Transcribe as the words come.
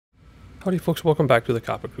Howdy folks, welcome back to the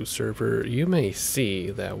CoppahCrew server. You may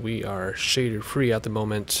see that we are shader free at the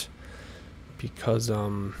moment because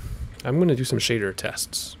I'm going to do some shader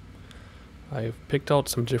tests. I've picked out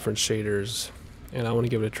some different shaders and I want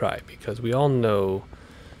to give it a try because we all know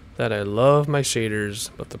that I love my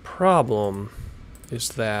shaders, but the problem is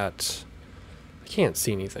that I can't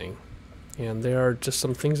see anything. And there are just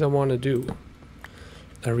some things I want to do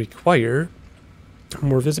that require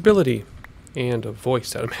more visibility and a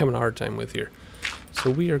voice that I'm having a hard time with here. So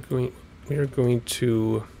we are going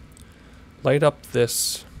to light up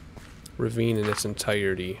this ravine in its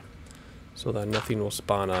entirety so that nothing will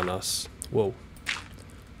spawn on us. Whoa.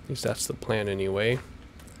 At least that's the plan anyway.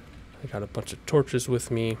 I got a bunch of torches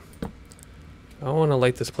with me. I want to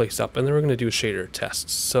light this place up and then we're going to do shader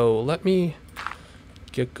tests. So let me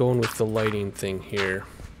get going with the lighting thing here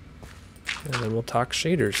and then we'll talk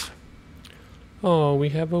shaders. Oh, we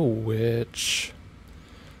have a witch.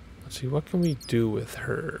 Let's see, what can we do with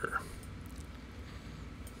her?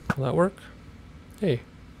 Will that work? Hey.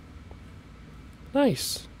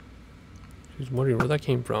 Nice. She's wondering where that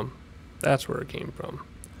came from. That's where it came from.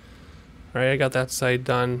 Alright, I got that side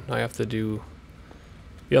done. I have to do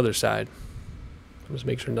the other side. Just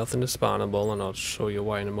make sure nothing is spawnable, and I'll show you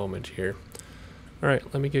why in a moment here.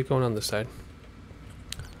 Alright, let me get going on this side.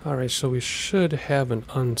 Alright, so we should have an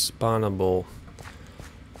unspawnable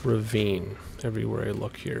ravine everywhere I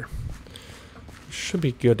look here. Should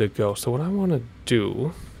be good to go. So what I want to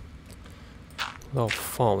do without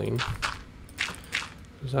falling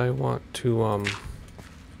is I want to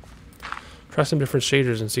try some different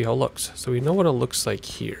shaders and see how it looks. So we know what it looks like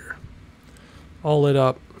here. All lit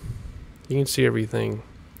up. You can see everything.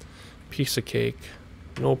 Piece of cake.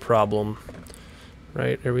 No problem.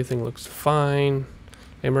 Right? Everything looks fine.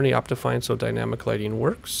 I'm running Optifine, so dynamic lighting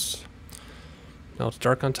works. Now it's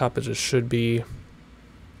dark on top as it should be,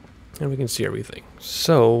 and we can see everything.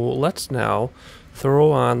 So let's now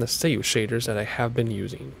throw on the Seiyuu shaders that I have been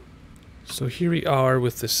using. So here we are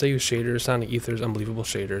with the Seiyuu shaders, Sonic Ether's Unbelievable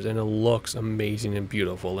shaders, and it looks amazing and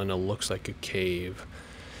beautiful, and it looks like a cave.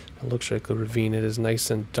 It looks like a ravine. It is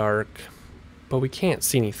nice and dark, but we can't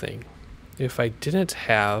see anything. If I didn't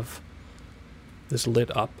have this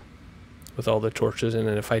lit up with all the torches, and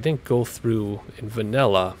then if I didn't go through in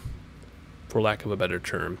vanilla, for lack of a better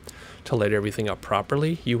term, to light everything up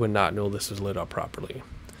properly, you would not know this is lit up properly.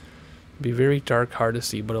 It'd be very dark, hard to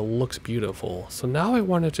see, but it looks beautiful. So now I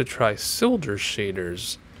wanted to try Silder's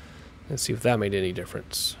shaders and see if that made any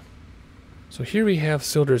difference. So here we have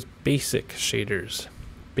Silder's basic shaders.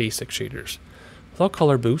 Without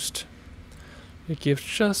color boost. It gives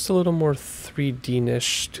just a little more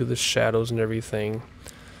 3D-ish to the shadows and everything.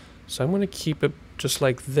 So I'm going to keep it just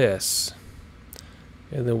like this.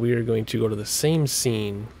 And then we are going to go to the same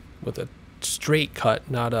scene with a straight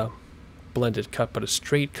cut, not a blended cut, but a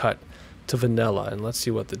straight cut to vanilla. And let's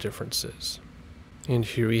see what the difference is. And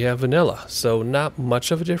here we have vanilla. So not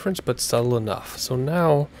much of a difference, but subtle enough. So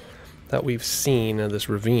now that we've seen this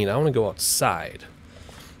ravine, I want to go outside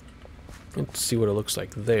and see what it looks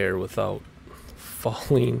like there without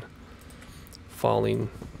falling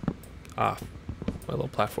off my little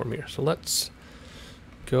platform here. So let's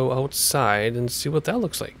go outside and see what that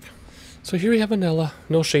looks like. So here we have vanilla,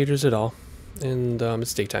 no shaders at all, and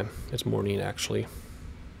it's daytime. It's morning actually,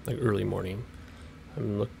 like early morning.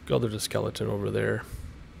 Look, there's a skeleton over there.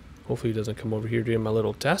 Hopefully he doesn't come over here during my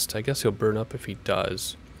little test. I guess he'll burn up if he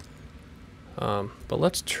does. But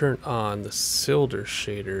let's turn on the Silder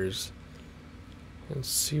shaders and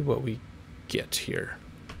see what we get here.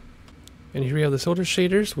 And here we have the Silder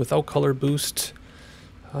shaders without color boost.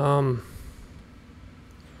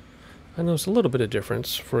 I notice a little bit of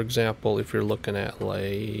difference. For example, if you're looking at,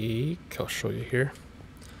 like, I'll show you here.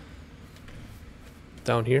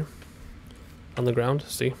 Down here on the ground,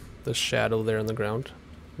 see the shadow there on the ground,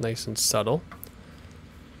 nice and subtle.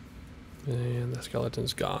 And the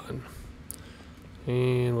skeleton's gone.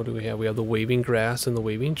 And what do we have? We have the waving grass and the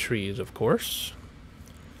waving trees, of course.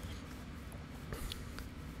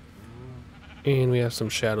 And we have some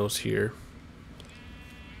shadows here.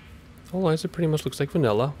 Otherwise, it pretty much looks like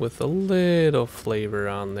vanilla with a little flavor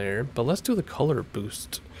on there. But let's do the color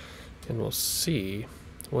boost and we'll see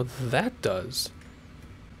what that does.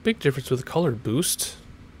 Big difference with the color boost.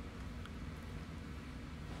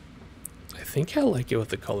 I think I like it with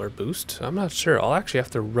the color boost. I'm not sure. I'll actually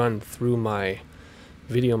have to run through my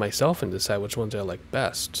video myself and decide which ones I like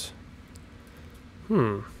best. I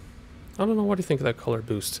don't know what do you think of that color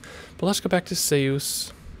boost. But let's go back to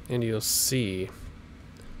Seiyuu and you'll see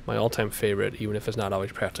my all-time favorite, even if it's not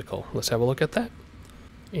always practical. Let's have a look at that.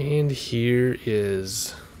 And here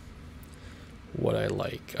is what I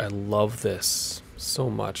like. I love this so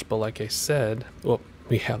much, but like I said, well,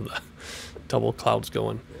 we have the double clouds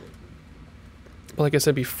going. But like I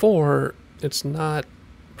said before, it's not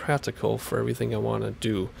practical for everything I want to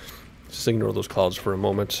do. Just ignore those clouds for a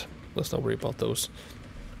moment. Let's not worry about those.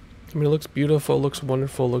 I mean, it looks beautiful, it looks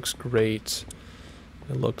wonderful, it looks great.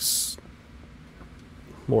 It looks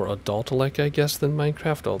more adult-like, I guess, than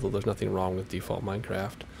Minecraft, although there's nothing wrong with default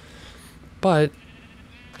Minecraft. But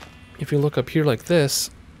if you look up here like this,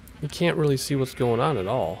 you can't really see what's going on at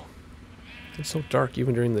all. It's so dark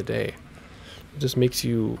even during the day. It just makes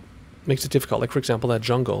it difficult. Like, for example, that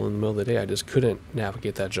jungle in the middle of the day, I just couldn't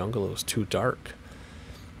navigate that jungle. It was too dark.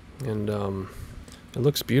 And it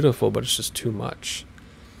looks beautiful, but it's just too much.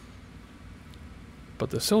 But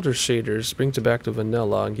the Silder shaders brings it back to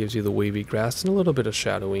vanilla and gives you the wavy grass and a little bit of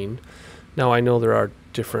shadowing. Now, I know there are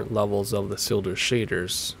different levels of the Silder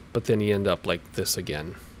shaders, but then you end up like this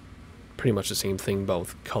again. Pretty much the same thing,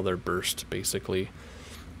 both color burst, basically.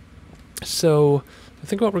 So, I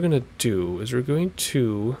think what we're going to do is we're going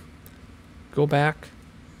to go back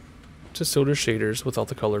to Silder shaders without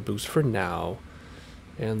the color boost for now.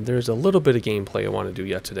 And there's a little bit of gameplay I want to do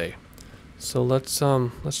yet today. So let's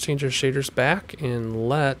change our shaders back and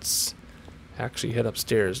let's actually head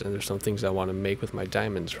upstairs. And there's some things I want to make with my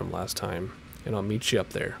diamonds from last time, and I'll meet you up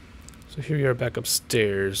there. So here we are back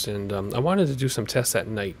upstairs, and I wanted to do some tests at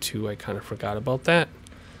night too. I kind of forgot about that,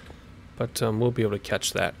 but we'll be able to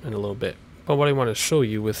catch that in a little bit. But what I want to show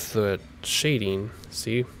you with the shading,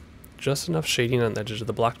 see, just enough shading on the edges of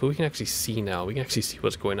the blocks, but we can actually see now. We can actually see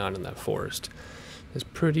what's going on in that forest. As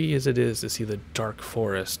pretty as it is to see the dark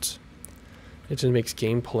forest, it just makes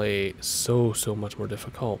gameplay so much more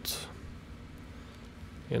difficult.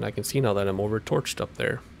 And I can see now that I'm over torched up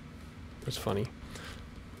there. That's funny.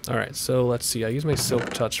 Alright, so let's see. I use my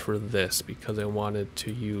silk touch for this because I wanted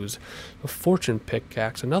to use a fortune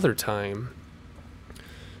pickaxe another time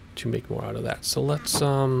to make more out of that. So let's, what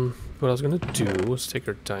I was going to do was take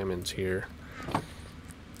our diamonds here.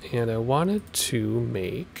 And I wanted to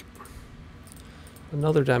make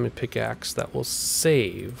another diamond pickaxe that will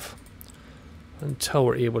save until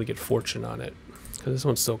we're able to get fortune on it. Because this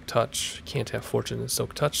one's silk touch. Can't have fortune and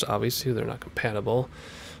silk touch. Obviously, they're not compatible.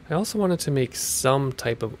 I also wanted to make some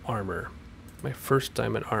type of armor. My first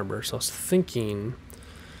diamond armor. So I was thinking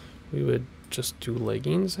we would just do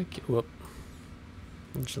leggings.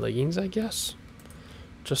 Leggings, I guess.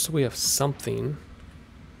 Just so we have something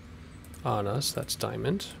on us that's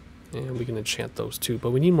diamond. And we can enchant those too. But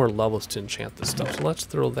we need more levels to enchant this stuff. So let's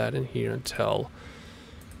throw that in here until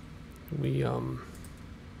we, actually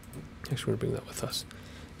we're going to bring that with us.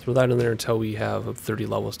 Throw that in there until we have 30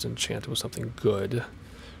 levels to enchant it with something good. The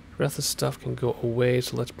rest of the stuff can go away,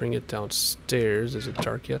 so let's bring it downstairs. Is it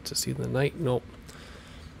dark yet to see the night? Nope.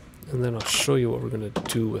 And then I'll show you what we're going to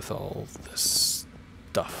do with all this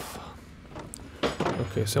stuff.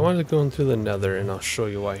 Okay, so I wanted to go into the Nether, and I'll show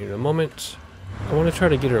you why here in a moment. I want to try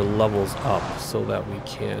to get our levels up so that we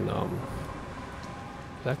can,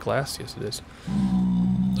 is that glass? Yes, it is.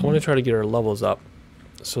 I want to try to get our levels up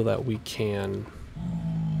so that we can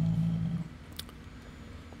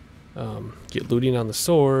get looting on the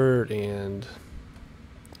sword and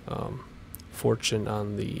fortune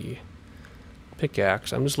on the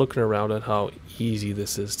pickaxe. I'm just looking around at how easy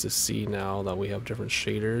this is to see now that we have different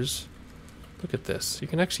shaders. Look at this. You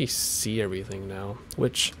can actually see everything now,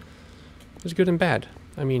 which is good and bad.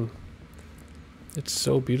 I mean, it's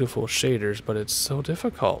so beautiful shaders, but it's so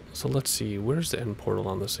difficult. So let's see, where's the end portal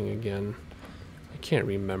on this thing again? I can't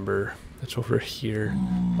remember. It's over here.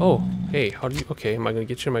 Oh, hey, how do you, okay, am I gonna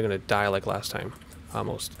get you or am I gonna die like last time?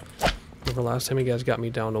 Almost. Remember last time you guys got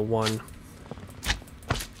me down to 1.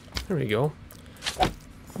 There we go.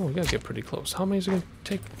 Oh, we gotta get pretty close. How many is it gonna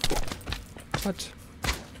take? What?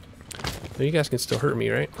 No, you guys can still hurt me,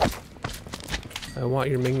 right? I want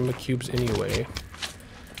your magma cubes anyway.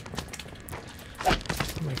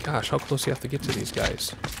 Oh my gosh, how close do you have to get to these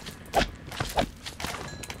guys?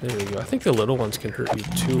 There we go. I think the little ones can hurt you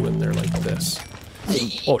too when they're like this.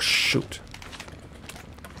 Oh shoot.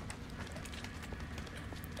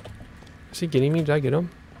 Is he getting me? Did I get him?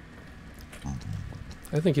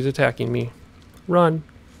 I think he's attacking me. Run.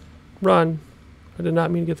 Run. I did not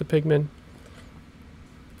mean to get the pigmen.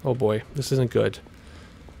 Oh boy, this isn't good.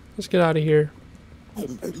 Let's get out of here.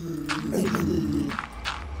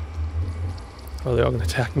 Oh, they're all gonna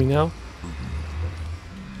attack me now?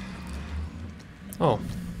 Oh.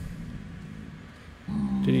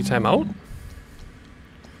 Did he time out?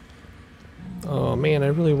 Oh man, I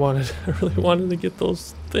really wanted to get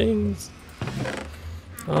those things.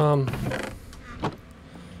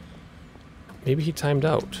 Maybe he timed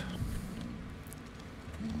out.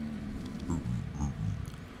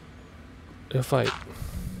 if I...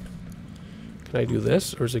 Can I do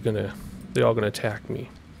this? Or is it gonna... They're all gonna attack me.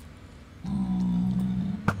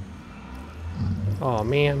 Oh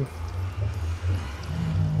man.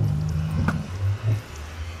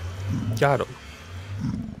 Got him.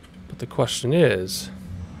 But the question is...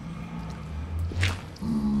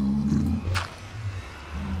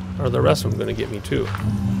 Are the rest of them gonna get me too?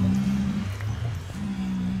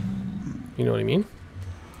 You know what I mean?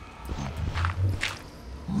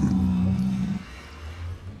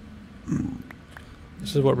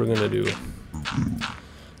 This is what we're gonna do.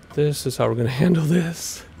 This is how we're gonna handle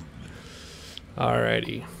this.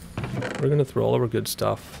 Alrighty. We're gonna throw all of our good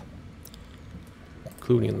stuff,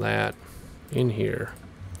 including that, in here.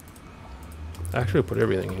 Actually, put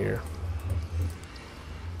everything here.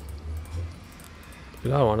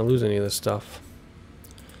 Because I don't want to lose any of this stuff.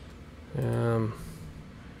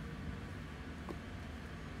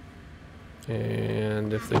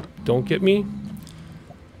 And if they don't get me,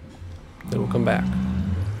 then we'll come back.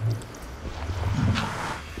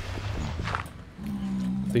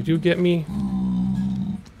 If they do get me,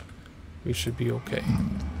 we should be okay.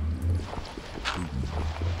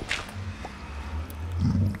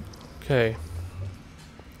 Okay.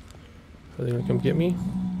 Are they gonna come get me?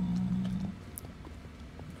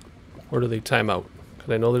 Or do they time out?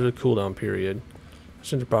 Because I know there's a cooldown period. I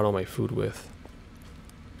shouldn't have brought all my food with.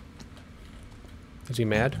 Is he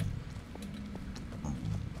mad?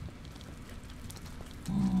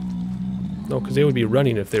 No, because they would be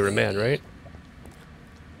running if they were mad, right?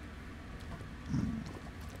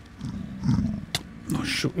 Oh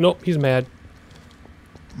shoot, nope, he's mad.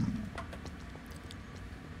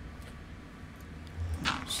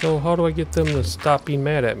 So how do I get them to stop being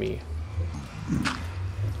mad at me?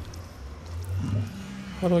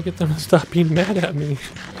 How do I get them to stop being mad at me?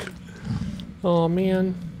 Oh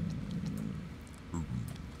man.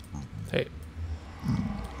 Hey.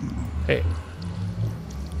 Hey.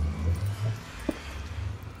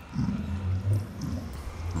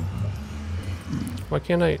 Why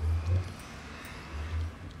can't I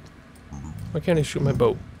shoot my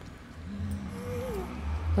bow?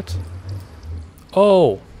 What?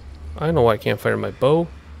 Oh! I know why I can't fire my bow.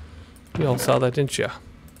 You all saw that, didn't ya?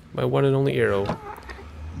 My one and only arrow.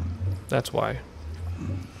 That's why.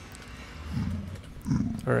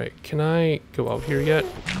 Alright, can I go out here yet?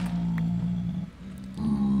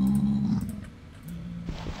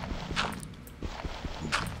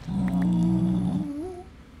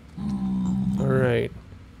 Alright.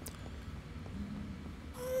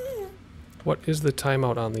 What is the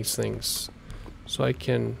timeout on these things? So I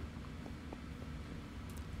can...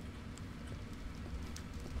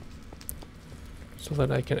 So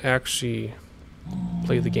that I can actually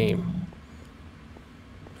play the game.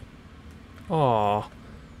 Aw. How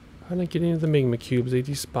did I get into the magma cubes? They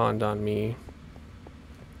despawned on me.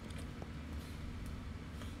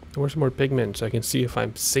 Where's some more pigment so I can see if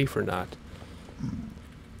I'm safe or not?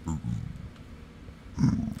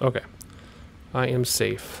 Okay. I am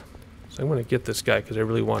safe. So I'm going to get this guy because I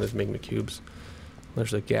really want his magma cubes.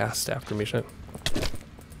 There's a ghast after me.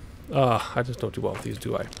 I just don't do well with these,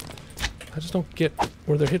 do I? I just don't get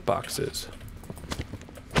where their hitbox is.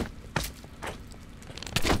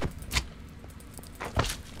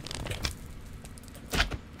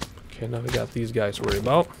 Okay, now we got these guys to worry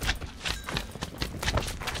about.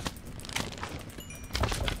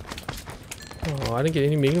 Oh, I didn't get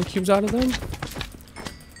any magma cubes out of them?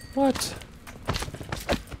 What?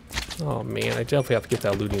 Oh man, I definitely have to get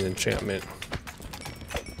that looting enchantment.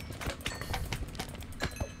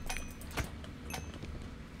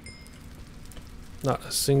 Not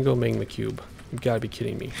a single magma cube. You've got to be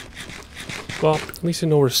kidding me. Well, at least I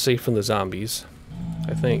know we're safe from the zombies.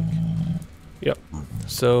 I think. Yep.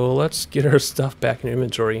 So let's get our stuff back in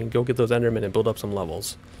inventory and go get those endermen and build up some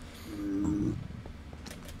levels.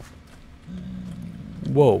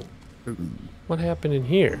 Whoa. What happened in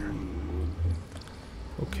here?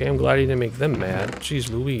 Okay, I'm glad he didn't make them mad.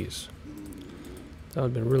 Jeez Louise. That would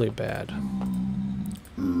have been really bad.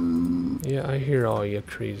 Yeah, I hear all you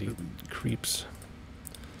crazy creeps.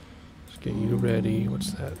 Let's get you ready.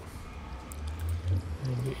 What's that?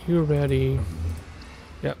 And get you ready.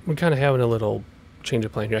 Yeah, we're kind of having a little change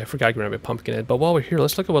of plan here. I forgot to grab my pumpkin head. But while we're here,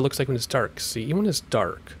 let's look at what it looks like when it's dark. See, even when it's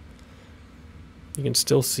dark, you can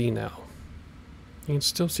still see now. You can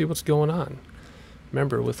still see what's going on.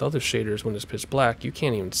 Remember, with other shaders, when it's pitch black, you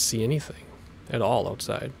can't even see anything at all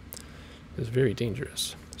outside. It's very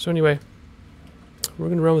dangerous. So anyway, we're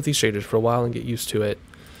going to run with these shaders for a while and get used to it.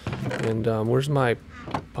 And where's my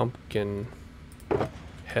pumpkin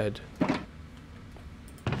head?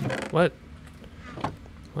 What?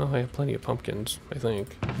 Well, I have plenty of pumpkins, I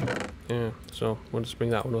think. Yeah, so we'll just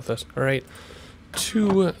bring that one with us. Alright,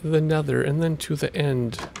 to the Nether, and then to the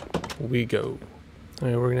end we go.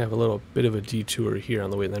 Alright, we're going to have a little bit of a detour here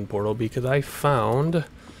on the way to the end portal, because I found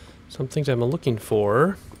some things I've been looking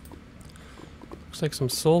for. Looks like some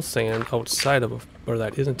soul sand outside of or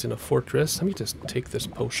that isn't in a fortress. Let me just take this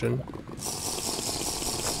potion.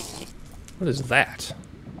 What is that?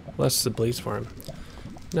 Well, that's the blaze farm.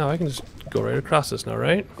 Now I can just go right across this now,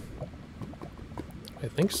 right? I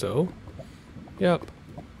think so. Yep.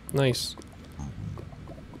 Nice.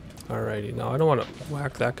 Alrighty, now I don't want to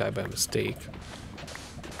whack that guy by mistake.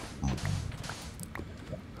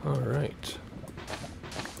 Alright.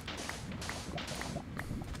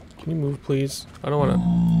 Can you move, please? I don't want to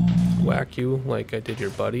whack you like I did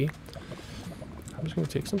your buddy. I'm just going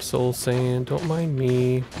to take some soul sand. Don't mind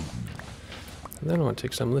me. And then I want to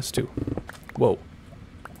take some of this too. Whoa.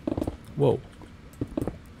 Whoa.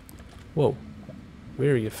 Whoa.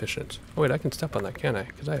 Very efficient. Oh wait, I can step on that, can't I?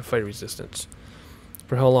 Because I have fire resistance.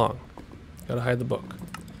 For how long? Gotta hide the book.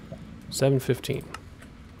 7:15.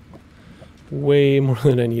 Way more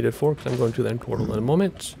than I needed for, because I'm going to the end portal in a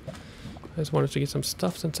moment. I just wanted to get some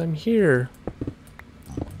stuff since I'm here.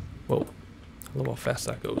 Whoa. I love how fast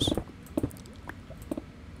that goes.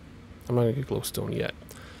 I'm not going to get glowstone yet.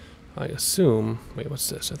 I assume... Wait, what's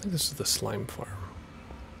this? I think this is the slime farm.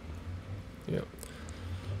 Yep.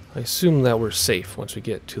 I assume that we're safe once we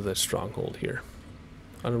get to the stronghold here.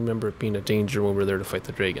 I don't remember it being a danger when we were there to fight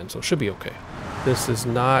the dragon, so it should be okay. This is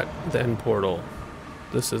not the end portal.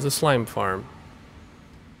 This is a slime farm.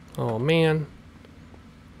 Oh, man.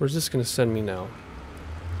 Where's this going to send me now?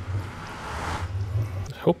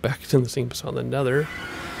 I hope back to the same spot, the Nether.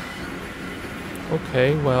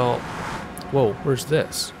 Okay, well... Whoa, where's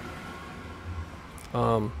this?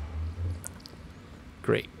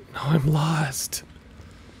 Great. Now I'm lost.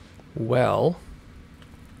 Well...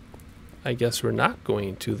 I guess we're not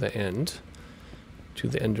going to the end. To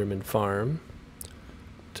the Enderman farm.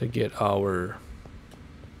 To get our...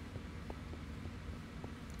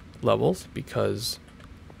 levels, because...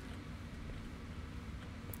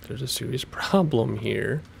 there's a serious problem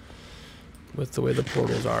here with the way the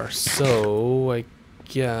portals are. So, I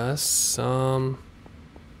guess, we'll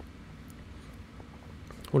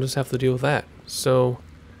just have to deal with that. So,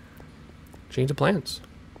 change of plans.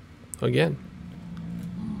 Again.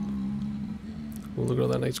 Well, look at all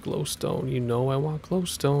that nice glowstone. You know I want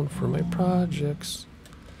glowstone for my projects.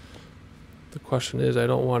 The question is, I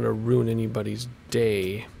don't want to ruin anybody's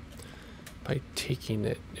day by taking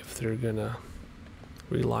it if they're gonna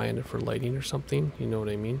rely on it for lighting or something, you know what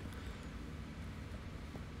I mean?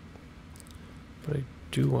 But I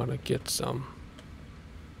do want to get some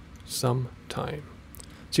time.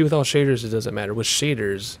 See, without shaders it doesn't matter. With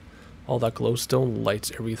shaders, all that glowstone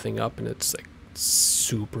lights everything up, and it's like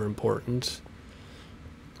super important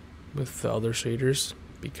with the other shaders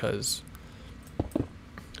because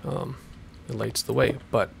it lights the way.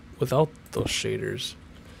 But without those shaders,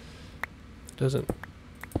 it doesn't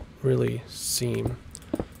really seem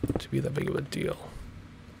to be that big of a deal.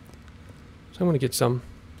 So I'm going to get some.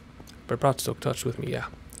 But I brought Silk Touch with me, yeah.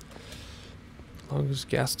 As long as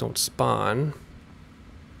gas don't spawn.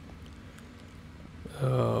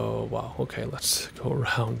 Oh, wow. Okay, let's go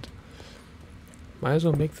around. Might as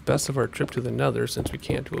well make the best of our trip to the Nether since we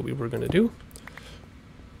can't do what we were going to do.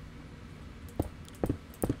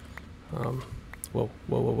 Whoa,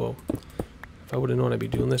 whoa, whoa, whoa. If I would have known I'd be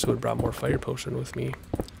doing this, I would have brought more fire potion with me.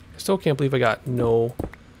 I still can't believe I got no...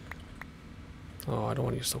 Oh, I don't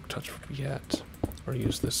want to use Silk Touch yet. Or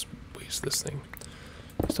use this, waste this thing.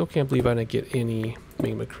 I still can't believe I didn't get any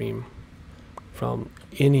magma cream from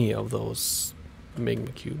any of those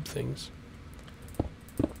magma cube things.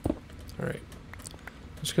 Alright.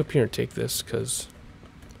 Let's go up here and take this, because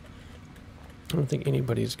I don't think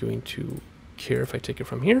anybody's going to care if I take it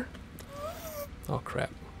from here. Oh,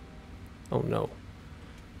 crap. Oh, no.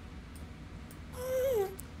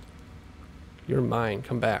 You're mine.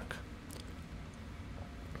 Come back.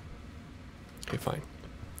 Okay, fine.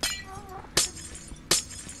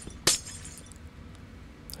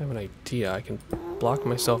 I have an idea. I can block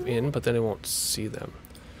myself in, but then I won't see them.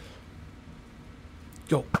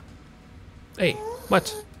 Go. Hey,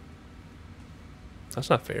 what? That's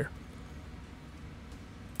not fair.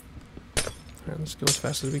 Alright, let's go as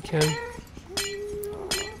fast as we can.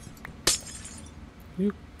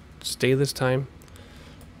 You stay this time.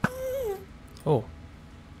 Oh.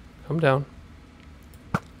 Come down.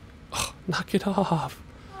 Oh, knock it off.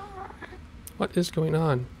 What is going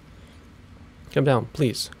on? Come down,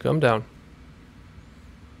 please. Come down.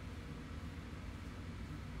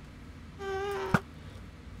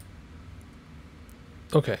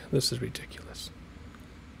 Okay, this is ridiculous.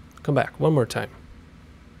 Come back one more time.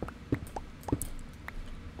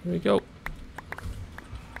 There we go.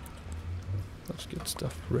 Let's get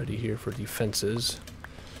stuff ready here for defenses.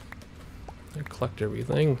 And collect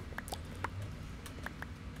everything.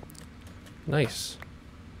 Nice.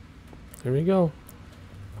 There we go.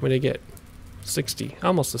 How many did I get? 60.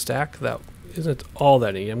 Almost a stack. That isn't all that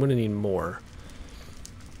I need. I'm going to need more.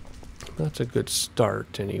 That's a good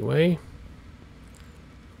start anyway.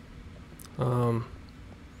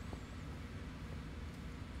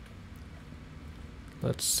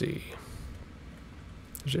 Let's see.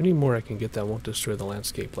 Is there any more I can get that won't destroy the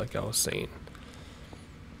landscape like I was saying?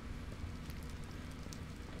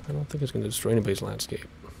 I don't think it's going to destroy anybody's landscape.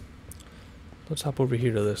 Let's hop over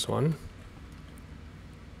here to this one.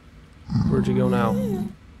 Where'd you go now?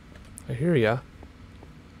 I hear ya.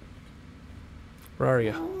 Where are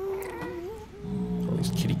ya? All these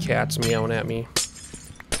kitty cats meowing at me.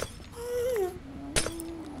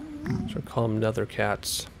 Should call them nether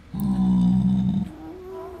cats.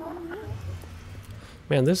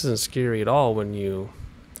 Man, this isn't scary at all when you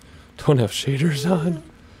don't have shaders on.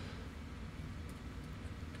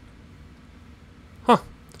 Huh.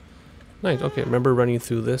 Nice. Okay, remember running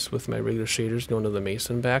through this with my regular shaders going to the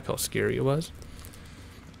mason back? How scary it was?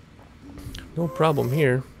 No problem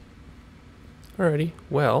here. Alrighty,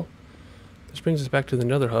 well, this brings us back to the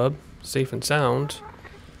nether hub, safe and sound.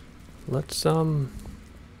 Let's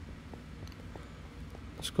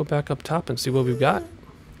go back up top and see what we've got.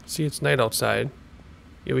 See, it's night outside.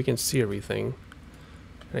 Yeah, we can see everything.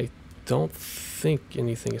 I don't think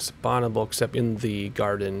anything is spawnable except in the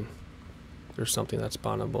garden. There's something that's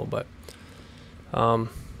spawnable, but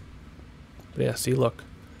yeah, see, look.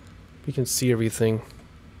 We can see everything.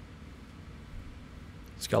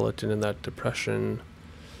 Skeleton in that depression.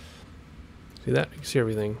 See that? You can see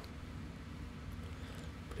everything.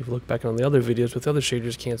 But if you look back on the other videos with other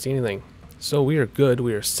shaders, you can't see anything. So we are good.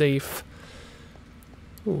 We are safe.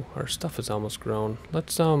 Ooh, our stuff is almost grown.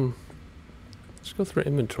 Let's go through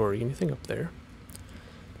inventory. Anything up there?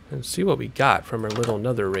 And see what we got from our little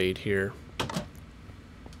nether raid here.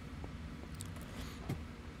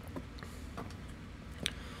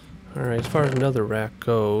 Alright, as far as nether rack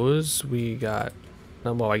goes, we got...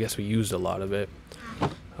 well, I guess we used a lot of it.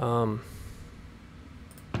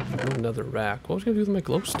 Another rack. What was I going to do with my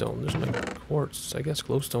glowstone? There's my quartz. I guess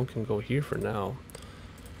glowstone can go here for now.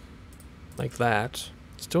 Like that.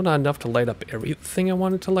 Still not enough to light up everything I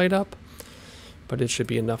wanted to light up, but it should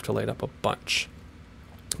be enough to light up a bunch.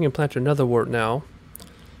 We can plant another wart now.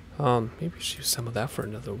 Maybe we should use some of that for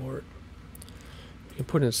another wart. We can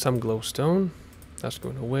put in some glowstone. That's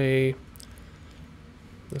going away.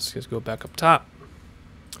 Let's just go back up top.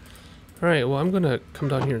 Alright, well, I'm going to come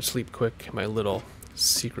down here and sleep quick in my little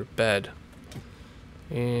secret bed.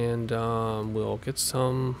 And we'll get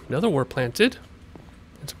some nether wart planted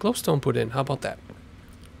and some glowstone put in. How about that?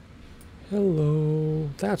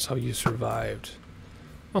 Hello. That's how you survived.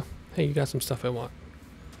 Oh, hey, you got some stuff I want.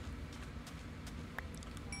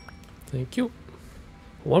 Thank you.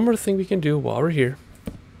 One more thing we can do while we're here,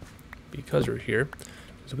 because we're here,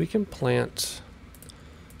 is we can plant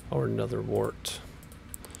our nether wart.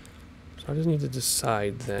 So I just need to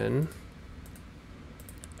decide then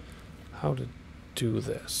how to do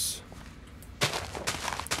this.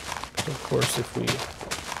 Of course, if we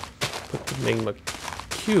put the magma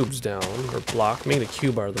cubes down, or block, magma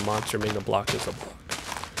cube are the monster, magma block is a block.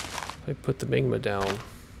 If I put the magma down,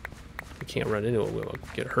 we can't run into it, we'll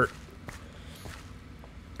get hurt.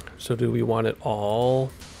 So do we want it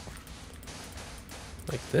all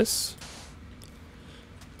like this?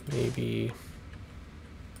 Maybe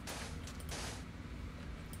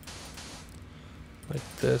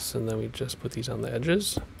like this, and then we just put these on the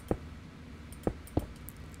edges.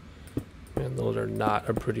 And those are not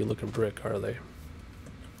a pretty looking brick, are they?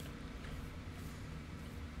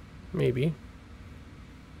 Maybe.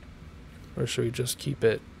 Or should we just keep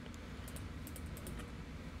it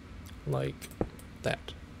like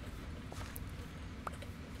that?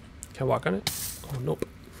 Can I walk on it? Oh, nope.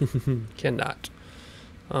 Cannot.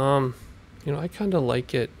 You know, I kind of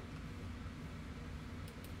like it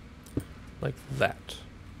like that.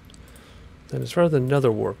 Then as far as the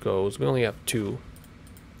nether wart goes, we only have 2.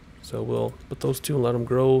 So we'll put those 2 and let them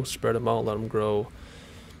grow, spread them out, let them grow.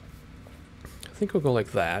 I think we'll go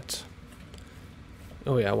like that.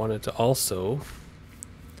 Oh yeah, I wanted to also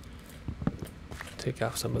take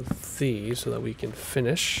off some of these so that we can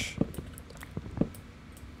finish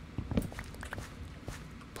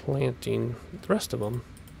planting the rest of them.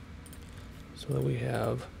 So that we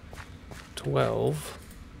have 12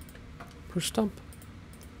 per stump.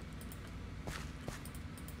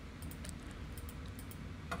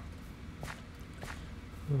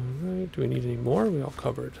 Alright, do we need any more? We all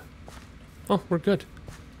covered. Oh, we're good.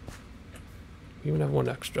 We even have one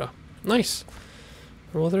extra. Nice!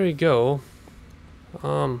 Well, there you go.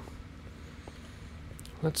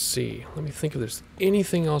 Let's see. Let me think if there's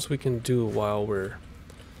anything else we can do while we're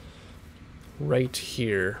right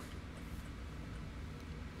here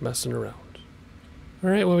messing around.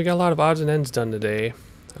 Alright, well, we got a lot of odds and ends done today.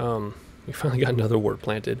 We finally got another wart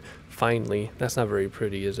planted. Finally. That's not very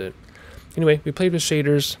pretty, is it? Anyway, we played with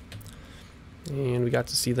shaders, and we got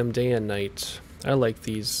to see them day and night. I like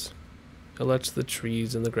these. It lets the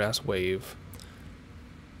trees and the grass wave.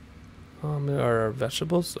 Are our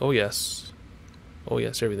vegetables? Oh, yes. Oh,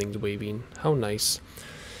 yes, everything's waving. How nice.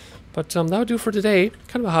 But that'll do for today.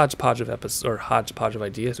 Kind of a hodgepodge of episodes, or hodgepodge of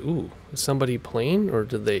ideas. Ooh, is somebody playing, or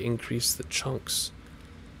did they increase the chunks?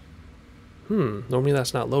 Normally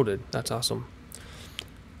that's not loaded. That's awesome.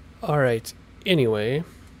 Alright, anyway,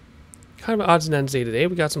 kind of odds and ends day today.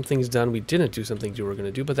 We got some things done. We didn't do some things we were going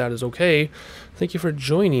to do, but that is okay. Thank you for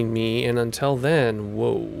joining me, and until then,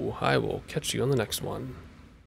 whoa, I will catch you on the next one.